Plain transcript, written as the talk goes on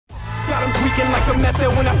got them tweaking like a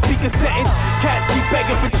method when I speak a sentence. Cats keep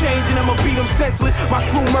begging for change and I'ma beat them senseless. My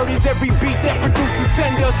crew murders every beat that producers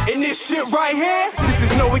send us. And this shit right here, this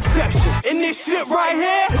is no exception. And this shit right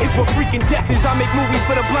here is what freaking death is. I make movies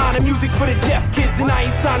for the blind and music for the deaf kids, and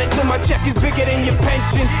I ain't signing till my check is bigger than your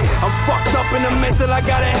pension. I'm fucked up in the mental, I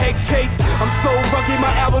got a head case. I'm so rugged,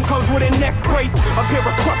 my album comes with a neck brace. A pair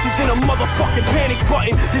of crutches and a motherfucking panic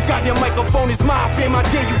button. This goddamn microphone is mine, fam, I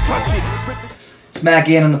dare you touch it. Smack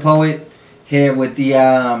Ganem the Poet here with the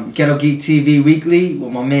Ghetto Geek TV Weekly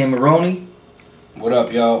with my man Moroney. What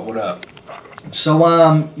up, y'all? What up? So,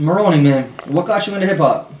 Moroney, man, what got you into hip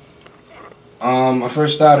hop? I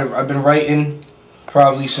first started, I've been writing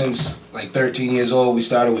probably since like 13 years old. We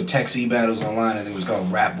started with Texie battles online, I think it was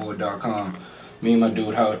called rapboard.com. Me and my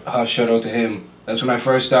dude, Hush, shout out to him. That's when I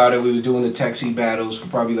first started. We was doing the Texie battles for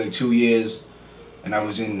probably like 2 years. And I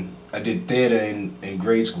did theater in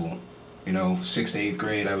grade school. You know, 6th to 8th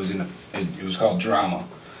grade, I was in it was called drama.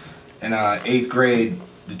 And 8th grade,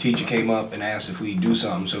 the teacher came up and asked if we'd do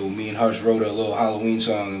something. So me and Hush wrote a little Halloween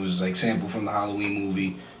song. It was like sampled from the Halloween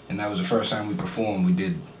movie. And that was the first time we performed. We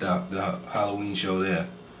did the Halloween show there.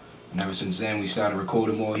 And ever since then, we started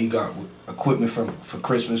recording more. He got equipment for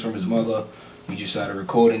Christmas from his mother. We just started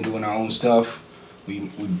recording, doing our own stuff.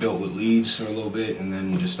 We built with leads for a little bit, and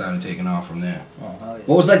then just started taking off from there. Oh, hell yeah.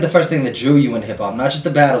 What was like the first thing that drew you into hip hop? Not just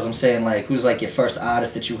the battles. I'm saying like who's like your first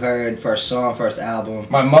artist that you heard, first song, first album.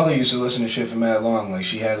 My mother used to listen to shit for mad long. Like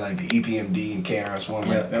she had like the EPMD and KRS-One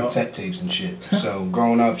cassette tapes and shit. So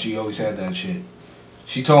growing up, she always had that shit.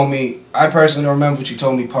 She told me, I personally don't remember, but she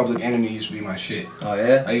told me Public Enemy used to be my shit. Oh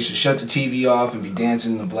yeah? I used to shut the TV off and be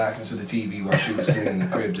dancing in the blackness of the TV while she was cleaning the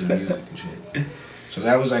crib to the music and shit. So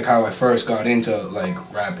that was like how I first got into like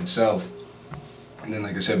rap itself. And then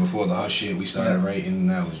like I said before, the Hush shit, we started writing, and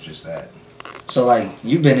that was just that. So like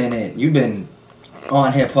you've been in it, you've been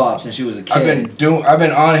on hip hop since you was a kid. I've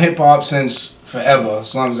been on hip hop since forever,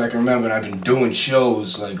 as long as I can remember. And I've been doing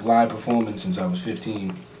shows like live performance since I was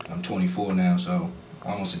 15. I'm 24 now, so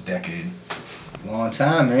almost a decade. Long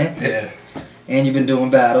time, man. Yeah. And you've been doing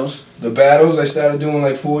battles. The battles I started doing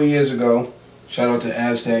like 4 years ago. Shout out to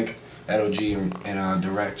Aztec, LG, and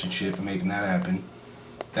Direct and shit for making that happen.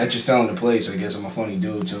 That just fell into place. I guess I'm a funny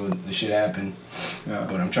dude, so the shit happened. Yeah.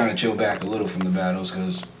 But I'm trying to chill back a little from the battles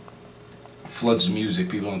because floods the music.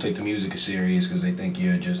 People don't take the music as serious because they think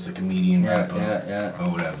you're just a comedian rapper or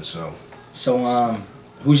whatever. So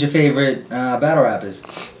who's your favorite battle rappers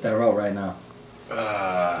that are out right now?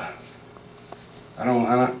 I don't.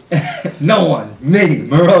 No one. Me,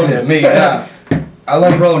 Moroney. Yeah, me. Nah. I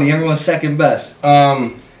like Moroney. Everyone's second best.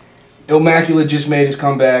 Immaculate just made his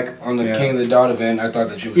comeback on the King of the Dot event. I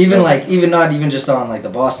thought that you was even not even just on like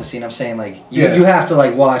the Boston scene. I'm saying like you have to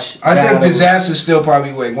like watch. I think Disaster's still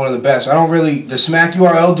probably like one of the best. I don't really the Smack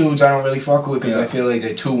URL dudes. I don't really fuck with because I feel like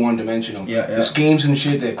they're too one-dimensional. The schemes and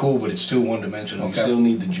shit they're cool, but it's too one-dimensional. You still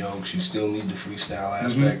need the jokes. You still need the freestyle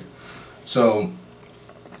aspect. So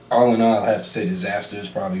all in all, I have to say Disaster is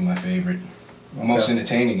probably my favorite. Most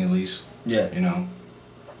entertaining, at least. Yeah. You know.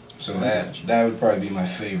 So that would probably be my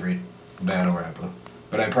favorite battle rapper.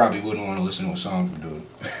 But I probably wouldn't want to listen to a song from dude.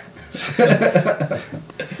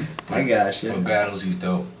 I gotcha. But battles, he's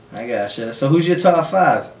dope. I gotcha. So who's your top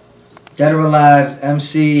 5? Dead or alive,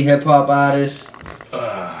 MC, hip hop artist?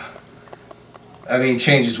 I mean,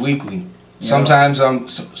 changes weekly. Sometimes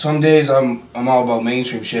some days I'm all about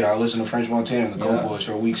mainstream shit. I'll listen to French Montana and the Go Boys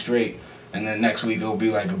for a week straight, and then next week it'll be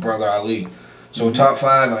like a Brother Ali. So top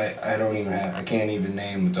 5, I can't even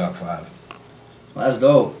name the top 5. Well, that's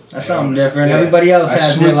dope. That's something different. Everybody else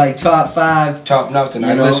has their like top 5. Top nothing.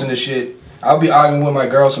 I listen to shit. I'll be arguing with my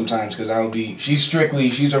girl sometimes because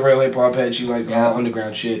she's a real hip hop head. She likes all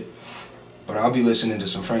underground shit. But I'll be listening to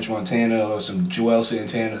some French Montana or some Joel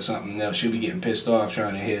Santana or something else. She'll be getting pissed off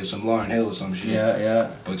trying to hear some Lauryn Hill or some shit.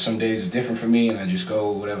 But some days it's different for me, and I just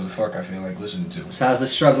go whatever the fuck I feel like listening to. So how's the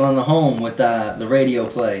struggle in the home with the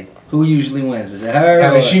radio play? Who usually wins? Is it her?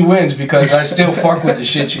 I mean, she wins because I still fuck with the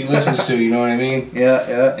shit she listens to, you know what I mean?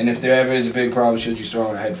 Yeah. And if there ever is a big problem, she'll just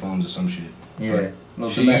throw on her headphones or some shit. Yeah.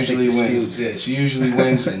 She usually wins. Yeah, she usually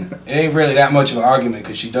wins, and it ain't really that much of an argument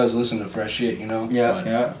because she does listen to fresh shit, you know?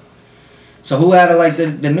 Yeah. So who out of like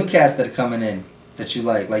the new cats that are coming in that you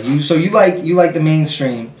like? Like you like the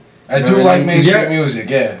mainstream. I do like mainstream music,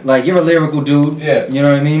 yeah. Like you're a lyrical dude. Yeah. You know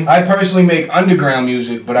what I mean? I personally make underground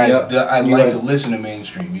music, but I like to listen to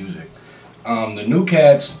mainstream music. The new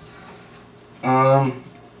cats,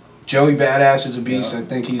 Joey Badass is a beast. I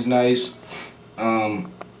think he's nice.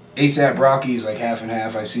 ASAP Rocky's like half and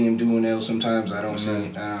half. I see him doing L sometimes. I don't see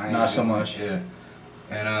it. Not so much. Yeah.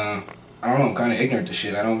 And I don't know, I'm kind of ignorant to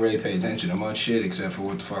shit. I don't really pay attention to much shit except for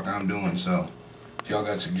what the fuck I'm doing, so if y'all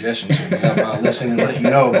got suggestions, hit me up. I'll listen and let you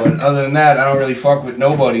know, but other than that, I don't really fuck with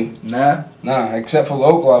nobody. Nah? Nah, except for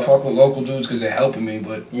local. I fuck with local dudes because they're helping me,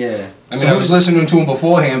 but yeah. I mean, I was listening to them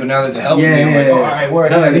beforehand, but now that they're helping me, I'm like, oh, alright,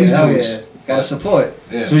 word, these dudes. Yeah. Gotta support.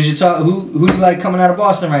 Yeah. So who do you like coming out of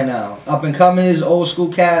Boston right now? Up and comers, old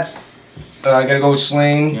school cats? I gotta go with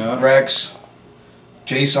Slane, Yeah. Rex,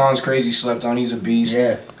 Jason's crazy slept on, he's a beast.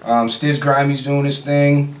 Yeah. Stiz Grimey's doing his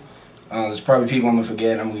thing. There's probably people I'm gonna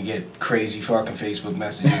forget. I'm gonna get crazy fucking Facebook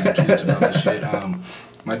messages and tweets about this shit.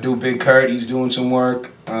 My dude Big Kurt, he's doing some work.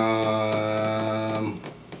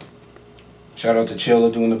 Shout out to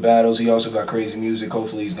Chilla doing the battles. He also got crazy music.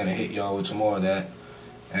 Hopefully he's gonna hit y'all with some more of that.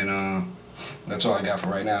 And that's all I got for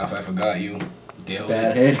right now. If I forgot you, deal with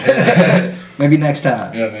Bad it. hit. Maybe next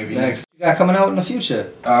time. Yeah, maybe next. You got coming out in the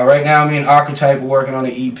future? Right now, me and Archetype are working on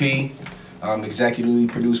an EP.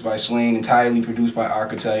 Executively produced by Slane, entirely produced by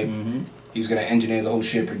Archetype. Mm-hmm. He's gonna engineer the whole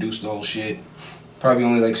shit, produce the whole shit. Probably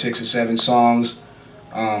only like 6 or 7 songs.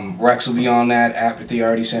 Rex will be on that. Apathy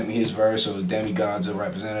already sent me his verse, so the Demigods are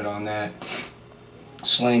represented on that.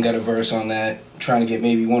 Slane got a verse on that. Trying to get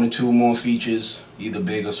maybe 1 or 2 more features, either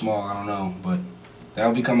big or small, I don't know. But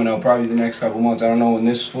that'll be coming out probably the next couple months. I don't know when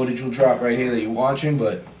this footage will drop right here that you're watching,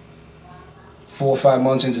 but 4 or 5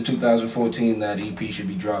 months into 2014, that EP should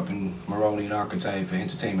be dropping. Moroney and Archetype for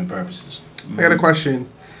entertainment purposes. I got a question.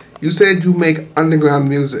 You said you make underground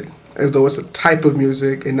music as though it's a type of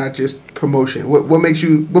music and not just promotion. What makes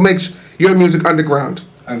your music underground?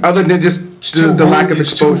 Other than just the lack of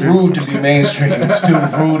exposure. It's too rude to be mainstream. It's too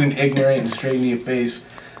rude and ignorant and straight in your face.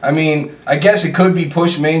 I mean, I guess it could be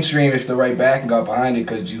pushed mainstream if the right backing got behind it,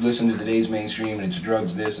 because you listen to today's mainstream and it's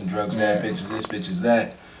drugs this and drugs that, bitches this, bitches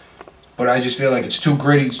that. But I just feel like it's too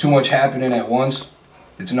gritty, it's too much happening at once.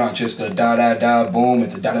 It's not just a da-da-da boom,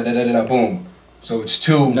 it's a da-da-da-da-da boom. So it's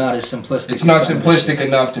too... Not as simplistic. It's not simplistic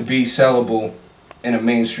enough to be sellable in a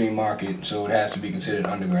mainstream market, so it has to be considered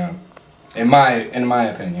underground. In my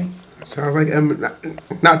opinion. Sounds like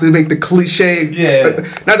not to make the cliche,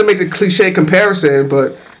 not to make the cliche comparison,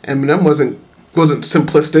 but Eminem wasn't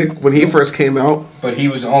simplistic when he first came out. But he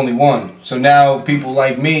was the only one. So now people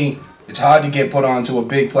like me, it's hard to get put onto a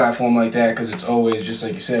big platform like that because it's always just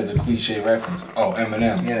like you said, the cliche reference. Oh,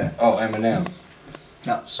 Eminem. Yeah. Oh, Eminem.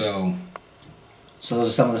 No. So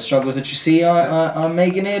those are some of the struggles that you see on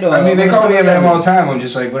making it? Or I mean, they call me Eminem all the time. I'm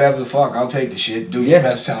just like, whatever the fuck, I'll take the shit. Do your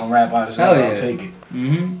best selling rap artist, I'll take it.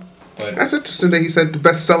 Mm-hmm. But that's interesting that he said the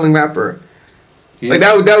best selling rapper. Yeah. Like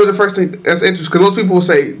that was the first thing. That's interesting because most people will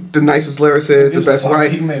say the nicest lyricist, the best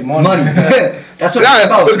right. He made money. That's what it's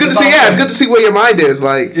about. It's good to see. Yeah, it's good to see where your mind is.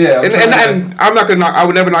 Like, and I'm not gonna knock. I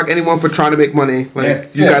would never knock anyone for trying to make money.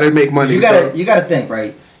 Like, you gotta make money. You gotta think,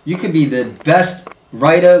 right? You could be the best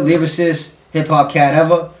writer, lyricist, hip hop cat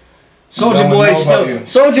ever. Soulja Boy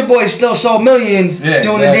still sold millions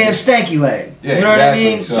doing the damn stanky leg. Yeah, you know what I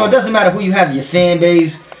mean? So it doesn't matter who you have, your fan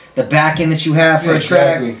base, the backing that you have for a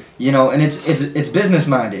track. You know, and it's business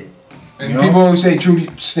minded. And people always say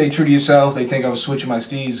stay true to yourself. They think I was switching my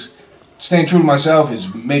steeds. Staying true to myself is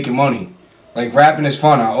making money. Like, rapping is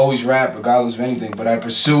fun. I always rap regardless of anything, but I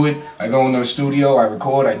pursue it. I go into a studio, I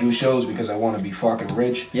record, I do shows because I want to be fucking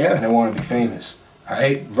rich and I want to be famous.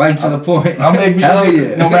 Alright? Right to the point. I'll make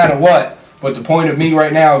music no matter what. But the point of me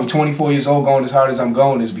right now, 24 years old, going as hard as I'm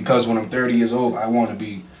going, is because when I'm 30 years old, I want to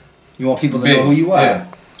be You want people to big. know who you are. Yeah.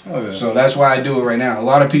 Okay. So that's why I do it right now. A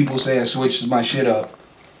lot of people say I switched my shit up.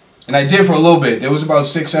 And I did for a little bit. There was about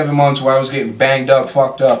 6-7 months where I was getting banged up,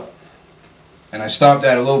 fucked up. And I stopped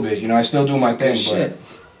that a little bit. You know, I still do my thing, but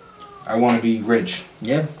I want to be rich.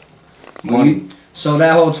 Yeah. Money. So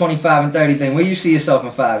that whole 25 and 30 thing, where you see yourself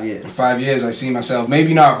in 5 years? In 5 years, I see myself,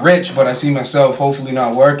 maybe not rich, but I see myself hopefully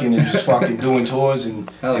not working and just fucking doing tours and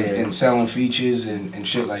selling features and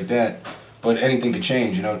shit like that. But anything could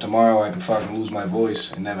change, you know. Tomorrow I could fucking lose my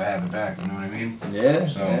voice and never have it back, you know what I mean? Yeah,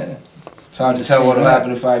 so it's hard to tell what'll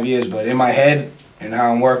happen in 5 years, but in my head and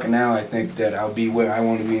how I'm working now, I think that I'll be where I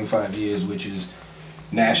want to be in 5 years, which is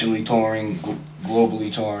nationally touring,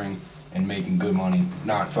 globally touring, and making good money,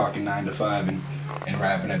 not fucking 9 to 5 and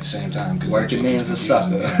rapping at the same time. Working man's a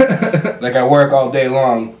sucker. Like, I work all day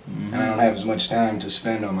long, and I don't have as much time to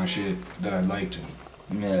spend on my shit that I'd like to.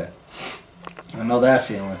 Yeah. I know that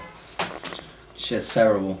feeling. Shit's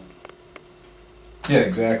terrible. Yeah,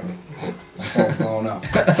 exactly. My phone's blowing up.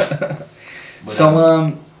 But,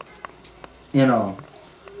 so, you know,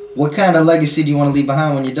 what kind of legacy do you want to leave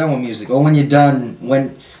behind when you're done with music? Or when you're done,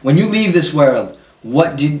 when you leave this world,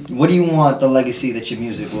 What do you want the legacy that your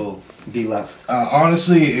music will be left?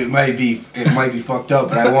 Honestly, it might be fucked up,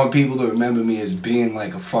 but I want people to remember me as being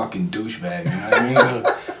like a fucking douchebag. You know what I mean?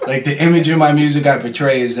 Like the image of my music I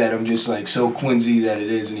portray is that I'm just like so Quincy that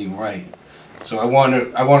it isn't even right. So I want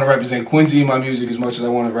to represent Quincy in my music as much as I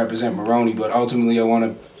want to represent Moroney, but ultimately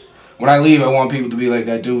when I leave, I want people to be like,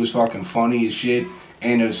 that dude was fucking funny as shit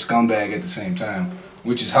and a scumbag at the same time.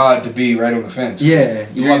 Which is hard to be right on the fence. Yeah.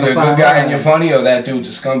 You're either a good guy and you're funny, or that dude's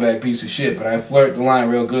a scumbag piece of shit. But I flirt the line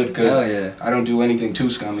real good because I don't do anything too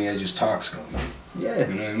scummy. I just talk scummy. Yeah.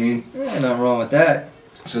 You know what I mean? Yeah, nothing wrong with that.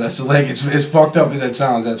 So that's the leg. It's fucked up as that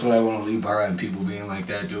sounds. That's what I want to leave behind. People being like,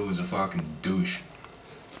 that dude was a fucking douche.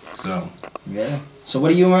 So. Yeah. So what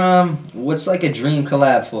do you what's like a dream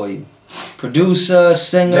collab for you? Producer,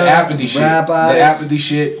 singer, the apathy shit. Rap artist. The apathy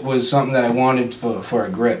shit was something that I wanted for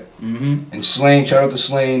a grip. And Slane, shout out to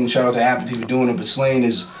Slane, shout out to Apathy for doing it, but Slane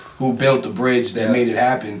is who built the bridge that made it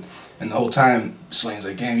happen. And the whole time, Slane's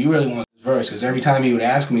like, damn, you really want this verse? Because every time he would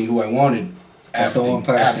ask me who I wanted, that's the one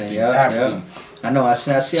person. Apathy. I know. I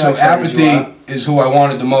see. So Apathy is who I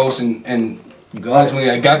wanted the most, and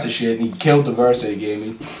ultimately I got the shit, and he killed the verse that he gave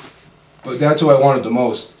me. But that's who I wanted the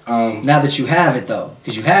most. Now that you have it, though,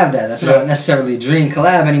 because you have that, that's not necessarily a dream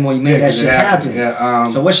collab anymore. You made that shit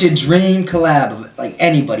happen. So what's your dream collab of, like,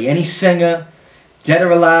 anybody, any singer, dead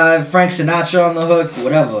or alive, Frank Sinatra on the hook,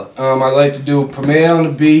 whatever? I like to do Premier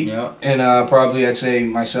on the beat, and probably I'd say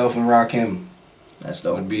myself and Rakim. That's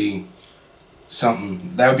dope. Would be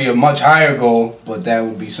something that would be a much higher goal, but that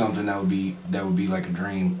would be something that would be like a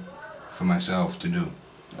dream for myself to do.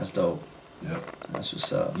 That's dope. Yep. That's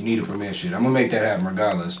what's up. You need a premiere shit. I'm gonna make that happen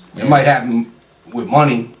regardless. It might happen with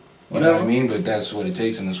money, you know what I mean? But that's what it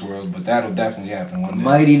takes in this world. But that'll definitely happen one day.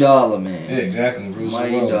 Mighty dollar, man. Yeah, exactly.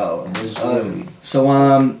 Mighty dollar. It's ugly. So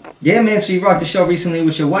yeah, man. So you rocked the show recently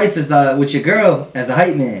with your wife with your girl as the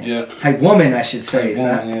hype man. Yeah. Hype woman, I should say.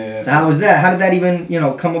 Hype woman, yeah. So how was that? How did that even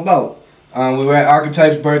come about? We were at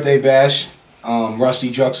Archetype's birthday bash. Rusty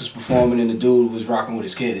Jux was performing, and the dude was rocking with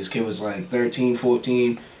his kid. His kid was like 13,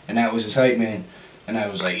 14. And that was his hype man. And I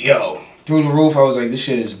was like, yo, through the roof, I was like, this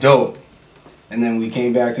shit is dope. And then we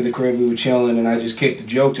came back to the crib, we were chilling, and I just kicked the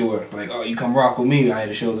joke to her. Like, oh, you come rock with me. I had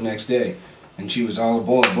a show the next day. And she was all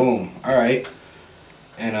aboard, boom. All right.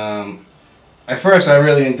 And at first, I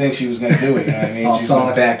really didn't think she was going to do it. You know what I mean? She was going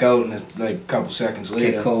to back out in a couple seconds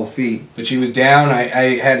later. Kick cold feet. But she was down.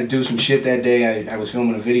 I had to do some shit that day. I was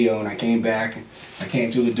filming a video, and I came back. I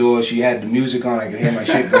came through the door. She had the music on. I could hear my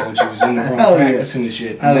shit going. She was in the room practicing the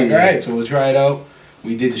shit. I'm like, all right, so we'll try it out.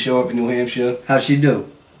 We did the show up in New Hampshire. How'd she do?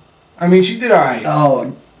 I mean, she did all right.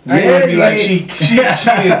 Oh, I didn't be like she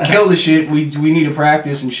didn't kill the shit. We need to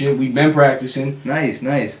practice and shit. We've been practicing. Nice. So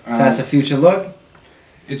that's a future look?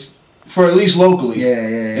 It's for at least locally.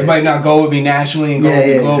 Yeah. It might not go with me nationally and go with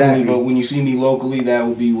me globally, exactly. but when you see me locally, that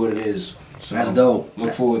will be what it is. So that's dope.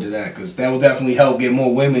 Look forward to that, because that will definitely help get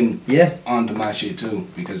more women onto my shit too,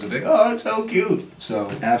 because they're like, oh, it's so cute. So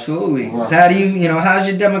absolutely. So how do how's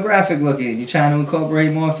your demographic looking? You trying to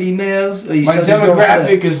incorporate more females? Or you my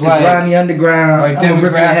demographic is like grimy underground. My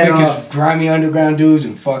demographic is grimy underground dudes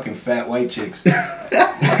and fucking fat white chicks.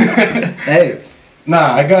 Hey.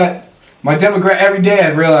 Nah, I got my demographic. Every day I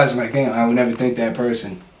realize, I'm like, damn, I would never think that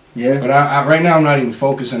person. Yeah. But I right now I'm not even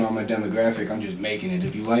focusing on my demographic. I'm just making it.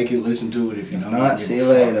 If you like it, listen to it. If you don't, not, see you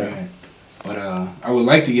later. But I would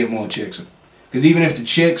like to get more chicks, because even if the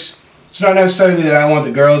chicks, it's not necessarily that I want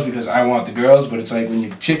the girls because I want the girls, but it's like when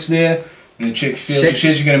your chick's there and the chick feels the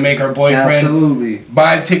shit, you're gonna make her boyfriend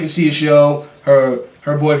buy the ticket to see a show. Her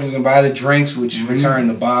boyfriend's gonna buy the drinks, which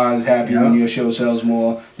return the bars happy when your show sells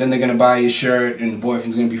more. Then they're gonna buy your shirt, and the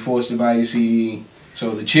boyfriend's gonna be forced to buy your CD.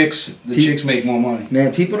 So the chicks make more money.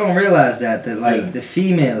 Man, people don't realize that like the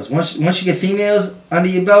females, once you get females under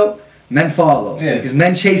your belt, men follow. Because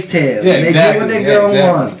men chase tails. Yeah, and they get what their girl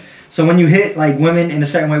wants. So when you hit like women in a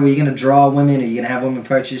certain way where you're gonna draw women or you're gonna have women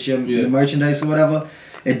purchase your merchandise or whatever,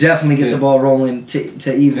 it definitely gets the ball rolling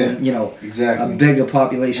to even a bigger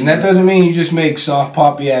population. And that doesn't mean you just make soft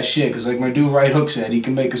poppy ass shit, because like my dude Right Hook said, he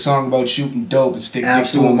can make a song about shooting dope and stick dick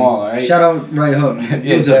to them all. Right? Shout out Right Hook.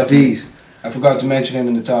 Dude's a beast. I forgot to mention him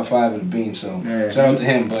in the top 5 of the Beam, so shout out to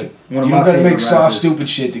him. But you don't got gotta make soft, stupid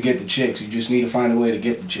shit to get the chicks. You just need to find a way to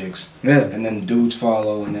get the chicks. Yeah. And then the dudes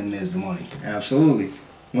follow, and then there's the money. Absolutely.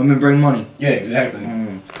 Women bring money. Yeah, exactly.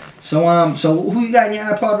 So who you got in your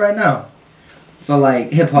iPod right now? For like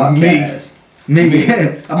hip hop cats? Me.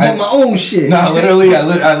 I bought my own shit. Nah, literally, I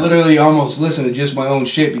literally almost listen to just my own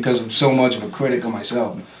shit because I'm so much of a critic of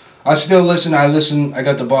myself. I still listen. I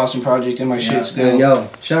got the Boston Project in my shit still. Yo,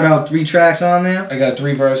 shout out 3 tracks on there. I got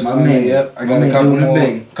 3 verses on there. Yep. I got a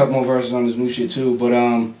couple more verses on this new shit too. But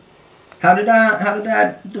how did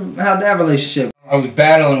that relationship? I was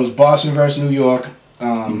battling. It was Boston versus New York.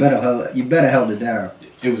 You better held it down.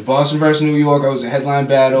 It was Boston versus New York. I was a headline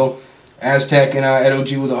battle. Aztec and Ghetto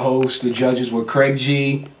G were the hosts. The judges were Craig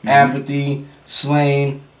G, Apathy,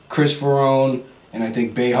 Slain, Chris Ferrone, and I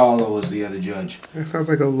think Bay Hollow was the other judge. That sounds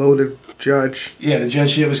like a loaded judge. Yeah, the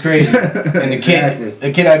judge shit was crazy. And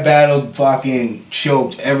the kid I battled fucking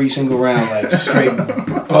choked every single round, like straight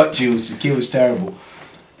butt juice. The kid was terrible.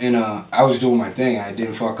 And I was doing my thing. I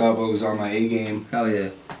didn't fuck up. I was on my A game. Hell yeah.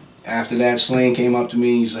 After that, Slain came up to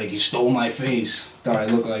me. He's like, "You stole my face." Thought I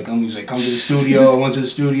looked like him. He was like, "Come to the studio." I went to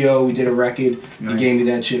the studio. We did a record. Nice. He gave me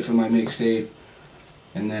that shit for my mixtape.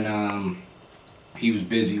 And then he was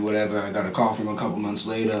busy, whatever. I got a call from him a couple months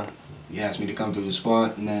later. He asked me to come through the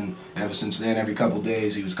spot. And then ever since then, every couple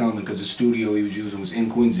days, he was coming because the studio he was using was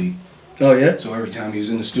in Quincy. Oh, yeah? So every time he was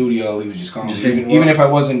in the studio, he was just calling me. Even if I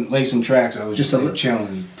wasn't lacing tracks, I was just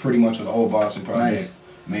chilling pretty much with the whole Boston Project.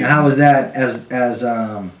 Nice. Now, how was that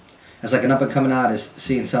as like an up and coming artist,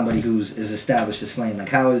 seeing somebody who's as established as Slain? Like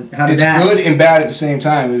how did that? It's good and bad at the same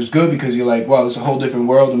time. It was good because you're like, wow, it's a whole different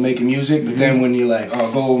world of making music. But then when you're like,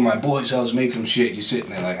 oh, go over my boy's house, make some shit, you're sitting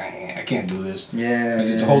there like, I can't do this. Yeah.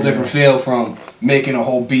 It's a whole different feel from making a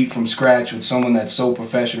whole beat from scratch with someone that's so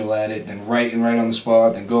professional at it, then writing right on the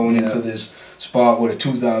spot, then going into this spot with a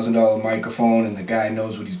 $2,000 microphone and the guy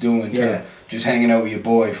knows what he's doing. Yeah. Just hanging out with your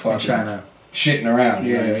boy, fucking shitting around.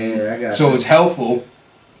 You know what I mean? I got so it's helpful.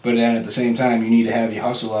 But then at the same time, you need to have your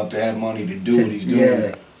hustle up to have money to do what he's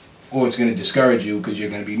doing. Or it's going to discourage you because you're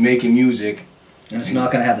going to be making music. And it's not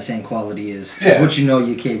going to have the same quality as what you know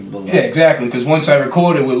you're capable of. Yeah, exactly. Because once I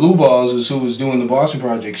recorded with Lou Balls, who was doing the Boston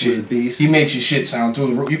Project shit, he makes your shit sound too.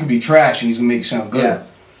 You could be trash and he's going to make you sound good. Yeah.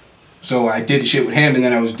 So I did the shit with him, and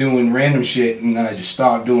then I was doing random shit, and then I just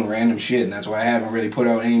stopped doing random shit. And that's why I haven't really put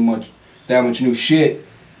out that much new shit,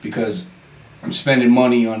 because I'm spending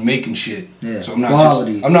money on making shit. Yeah, so I'm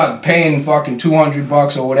not paying fucking $200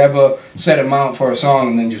 or whatever set amount for a song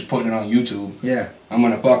and then just putting it on YouTube. Yeah. I'm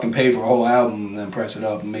gonna fucking pay for a whole album and then press it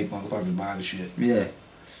up and make motherfuckers buy the shit. Yeah.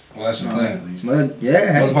 Well, that's the plan at least. But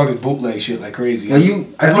yeah. Motherfuckers bootleg shit like crazy. Well,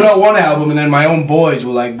 I put out one album and then my own boys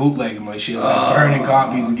were like bootlegging my shit, like burning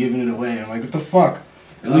copies and giving it away. I'm like, what the fuck?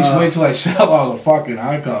 At least wait till I sell all the fucking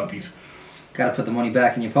hard copies. Gotta put the money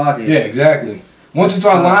back in your pocket. Yeah, exactly. Once it's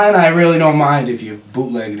online, I really don't mind if you're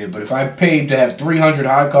bootlegging it. But if I paid to have 300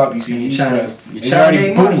 hard copies CDs pressed, you're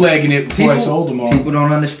already bootlegging it before I sold them all. People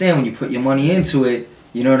don't understand when you put your money into it.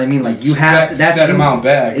 You know what I mean? Like you have to set them out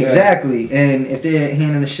back. Exactly. Yeah. And if they're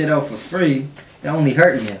handing the shit out for free, they're only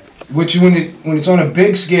hurting you. Which when it's on a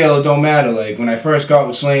big scale, it don't matter. Like when I first got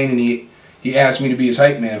with Slain and he asked me to be his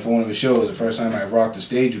hype man for one of his shows. The first time I rocked the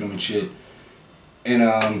stage with him and shit.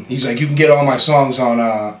 And he's like, you can get all my songs on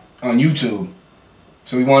YouTube.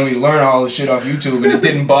 So he wanted me to learn all this shit off YouTube, and it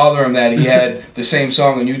didn't bother him that he had the same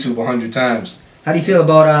song on YouTube 100 times. How do you feel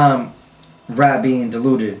about rap being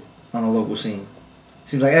diluted on the local scene?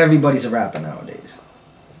 Seems like everybody's a rapper nowadays.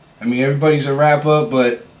 I mean, everybody's a rapper,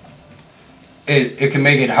 but it can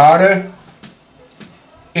make it harder.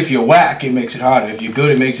 If you're whack, it makes it harder. If you're good,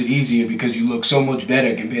 it makes it easier because you look so much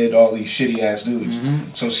better compared to all these shitty-ass dudes.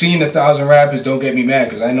 So seeing 1,000 rappers don't get me mad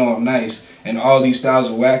because I know I'm nice, and all these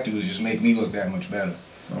 1,000 whack dudes just make me look that much better.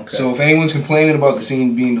 Okay. So if anyone's complaining about the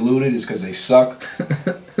scene being diluted, it's because they suck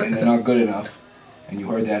and they're not good enough. And you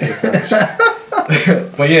heard that here first.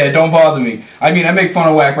 But yeah, it don't bother me. I mean, I make fun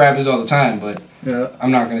of whack rappers all the time, but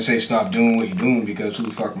I'm not going to say stop doing what you're doing because who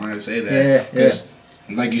the fuck am I to say that?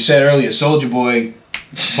 Yeah. Like you said earlier, Soulja Boy,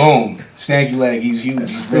 boom, stanky leg, he's huge,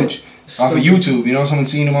 he's rich. Off of YouTube, you know, someone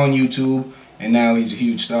seen him on YouTube, and now he's a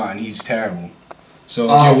huge star, and he's terrible. So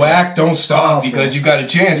if you're whack, don't stop because you got a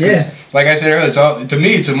chance. Yeah. Like I said earlier, to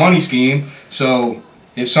me, it's a money scheme. So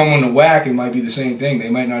if someone to whack, it might be the same thing. They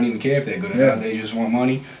might not even care if they're good or not. They just want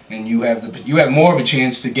money, and you have more of a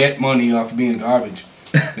chance to get money off of being garbage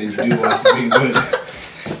than you do off of being good.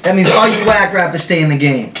 That means all you whack rappers stay in the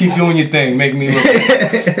game. Keep doing your thing. Make me look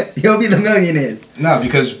good. You'll be the millionaires. No,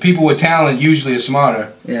 because people with talent usually are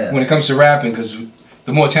smarter when it comes to rapping, because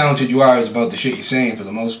the more talented you are is about the shit you're saying for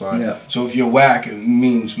the most part. Yeah. So if you're whack, it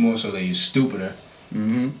means more so that you're stupider.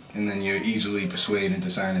 And then you're easily persuaded into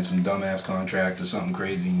signing some dumbass contract or something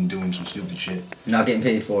crazy and doing some stupid shit. Not getting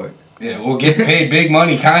paid for it. Yeah, or getting paid big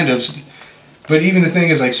money, kind of. But even the thing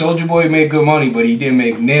is, like, Soulja Boy made good money, but he didn't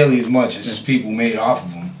make nearly as much as people made off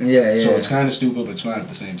of him. Yeah. So it's kind of stupid, but smart at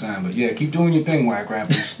the same time. But yeah, keep doing your thing, whack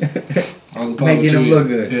rappers. All the making them look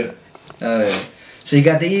good. Yeah. So you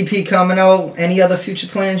got the EP coming out. Any other future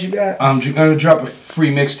plans you got? I'm gonna drop a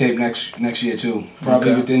free mixtape next year too.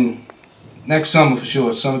 Probably within next summer for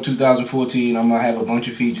sure. Summer 2014. I'm gonna have a bunch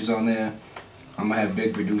of features on there. I'm gonna have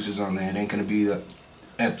big producers on there. It ain't gonna be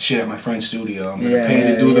at my friend's studio. I'm gonna pay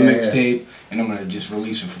to do the mixtape, and I'm gonna just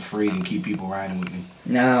release it for free and keep people riding with me.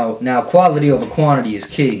 Now, quality over quantity is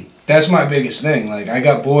key. That's my biggest thing. Like, I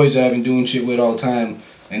got boys that I've been doing shit with all the time,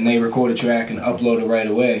 and they record a track and upload it right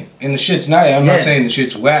away. And the shit's nice. I'm not saying the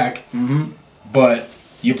shit's whack, but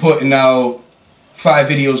you're putting out 5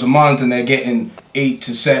 videos a month, and they're getting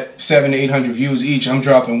 700 to 800 views each. I'm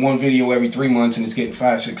dropping one video every 3 months, and it's getting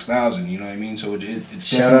 5,000 to 6,000. You know what I mean? So it's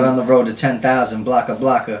shout out on the road to 10,000.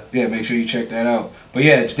 Blocka. Yeah, make sure you check that out. But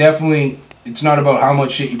yeah, it's definitely. It's not about how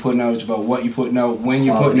much shit you're putting out. It's about what you're putting out, when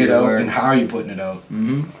you're putting it out, and how you're putting it out.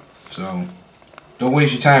 So don't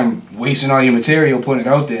waste your time wasting all your material putting it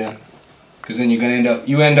out there, because then you're gonna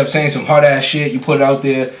end up saying some hot ass shit. You put it out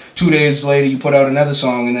there. 2 days later, you put out another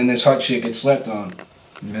song, and then this hot shit gets slept on.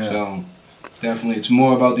 So definitely, it's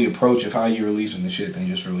more about the approach of how you're releasing the shit than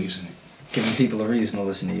just releasing it. Giving people a reason to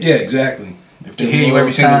listen to you. Yeah, exactly. If they hear you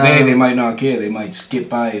every single day, they might not care. They might skip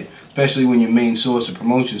by it. Especially when your main source of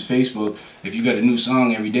promotion is Facebook. If you got a new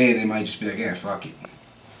song every day, they might just be like, yeah, fuck it.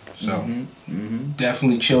 So,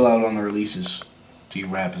 definitely chill out on the releases to you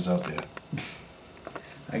rappers out there.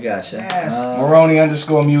 I gotcha. Yes.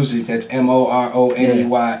 Moroney_music. That's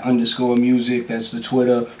MORONEY_music. That's the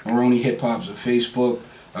Twitter. Moroney Hip Hop's the Facebook.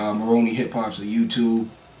 Moroney Hip Hop's the YouTube.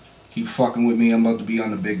 Keep fucking with me. I'm about to be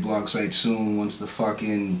on the big blog site soon once the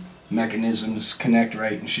fucking mechanisms connect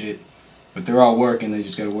right and shit. But they're all working. They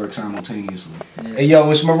just gotta work simultaneously. Hey yo,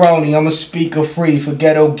 it's Moroney. I'm a speaker free for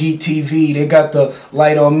Ghetto Geek TV. They got the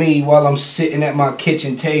light on me while I'm sitting at my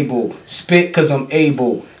kitchen table. Spit cause I'm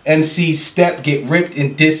able. MC step get ripped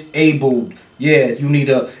and disabled. Yeah, you need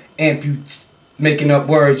a making up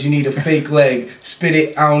words, you need a fake leg. Spit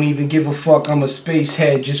it, I don't even give a fuck. I'm a space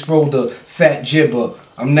head, just roll the fat gibber.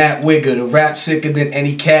 I'm Nat Wigger, the rap sicker than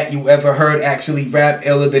any cat you ever heard. Actually rap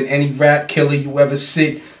iller than any rap killer you ever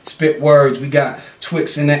spit words. We got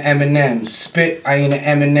Twix and the M&M's. Spit, I ain't an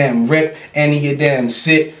M&M. Rip any of them.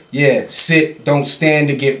 Sit, yeah, sit. Don't stand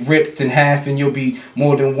to get ripped in half and you'll be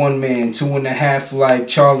more than one man. 2.5 like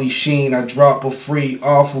Charlie Sheen. I drop a free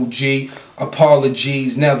awful G.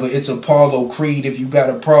 Apologies, never. It's Apollo Creed. If you got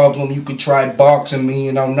a problem, you could try boxing me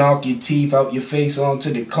and I'll knock your teeth out your face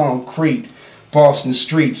onto the concrete. Boston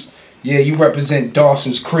streets. Yeah, you represent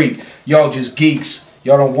Dawson's Creek. Y'all just geeks.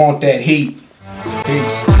 Y'all don't want that heat. Peace.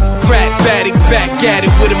 Rap addict, back at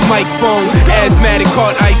it with a microphone. Asthmatic,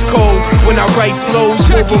 heart ice cold. When I write flows,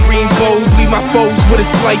 Wolverine bows, leave my foes with a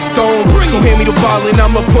sliced stone. So hand me the ball and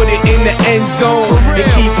I'ma put it in the end zone. And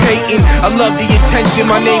keep hating, I love the attention.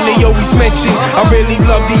 My name they always mention. I really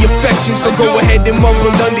love the affection. So go ahead and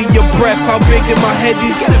mumble under your breath how big that my head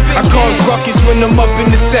is. I cause ruckus when I'm up in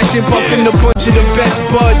the session, puffing a bunch of the best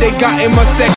bud they got in my section.